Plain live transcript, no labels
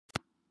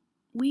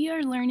We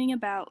are learning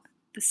about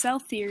the cell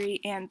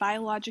theory and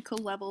biological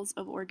levels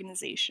of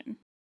organization.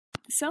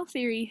 The cell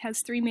theory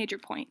has three major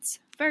points.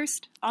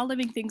 First, all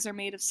living things are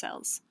made of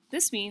cells.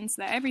 This means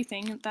that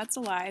everything that's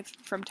alive,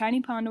 from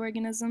tiny pond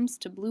organisms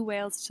to blue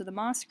whales to the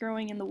moss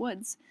growing in the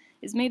woods,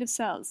 is made of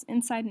cells,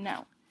 inside and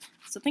out.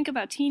 So think of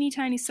how teeny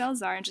tiny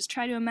cells are and just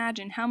try to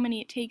imagine how many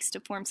it takes to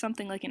form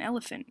something like an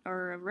elephant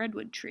or a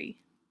redwood tree.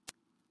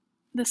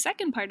 The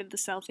second part of the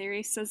cell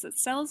theory says that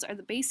cells are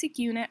the basic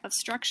unit of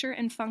structure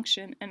and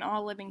function in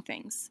all living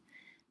things.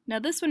 Now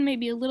this one may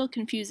be a little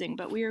confusing,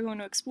 but we are going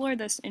to explore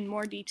this in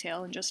more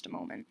detail in just a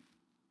moment.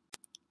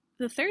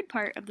 The third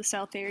part of the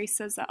cell theory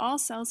says that all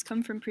cells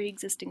come from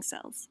pre-existing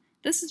cells.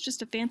 This is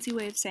just a fancy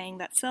way of saying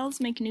that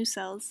cells make new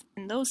cells,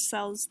 and those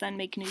cells then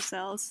make new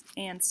cells,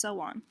 and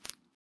so on.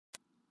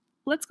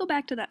 Let's go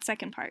back to that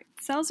second part.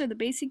 Cells are the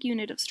basic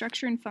unit of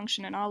structure and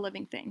function in all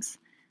living things.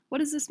 What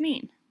does this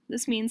mean?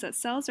 This means that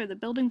cells are the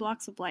building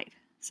blocks of life.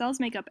 Cells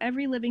make up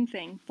every living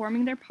thing,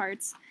 forming their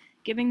parts,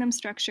 giving them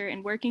structure,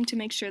 and working to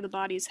make sure the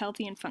body is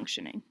healthy and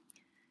functioning.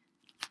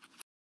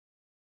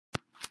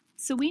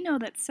 So we know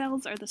that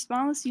cells are the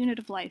smallest unit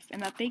of life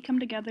and that they come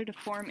together to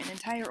form an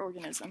entire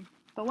organism.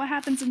 But what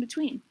happens in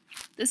between?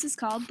 This is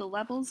called the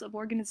levels of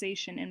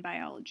organization in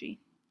biology.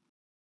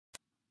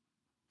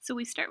 So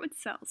we start with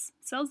cells.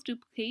 Cells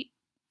duplicate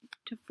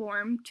to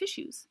form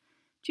tissues.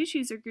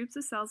 Tissues are groups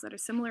of cells that are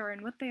similar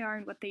in what they are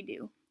and what they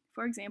do.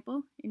 For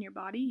example, in your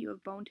body you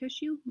have bone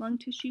tissue, lung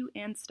tissue,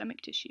 and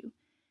stomach tissue.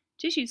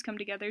 Tissues come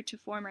together to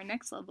form our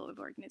next level of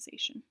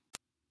organization.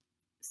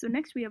 So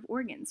next we have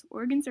organs.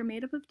 Organs are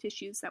made up of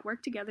tissues that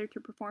work together to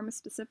perform a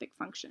specific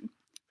function.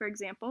 For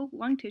example,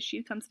 lung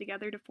tissue comes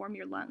together to form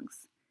your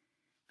lungs.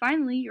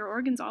 Finally, your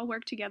organs all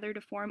work together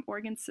to form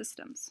organ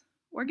systems.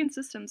 Organ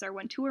systems are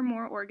when two or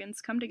more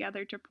organs come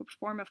together to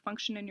perform a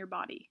function in your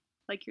body,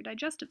 like your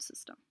digestive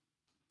system.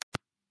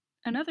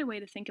 Another way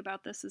to think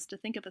about this is to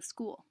think of a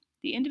school.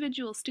 The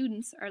individual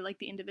students are like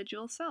the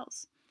individual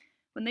cells.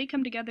 When they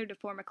come together to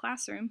form a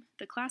classroom,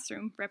 the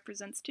classroom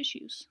represents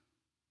tissues.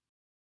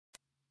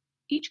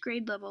 Each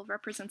grade level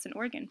represents an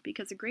organ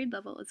because a grade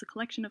level is a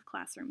collection of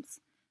classrooms.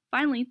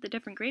 Finally, the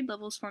different grade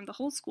levels form the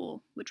whole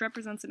school, which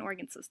represents an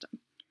organ system.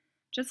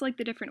 Just like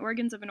the different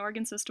organs of an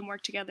organ system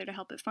work together to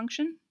help it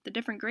function, the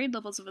different grade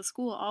levels of a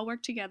school all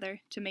work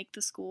together to make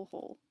the school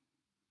whole.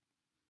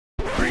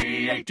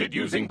 Created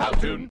using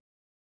Powtoon.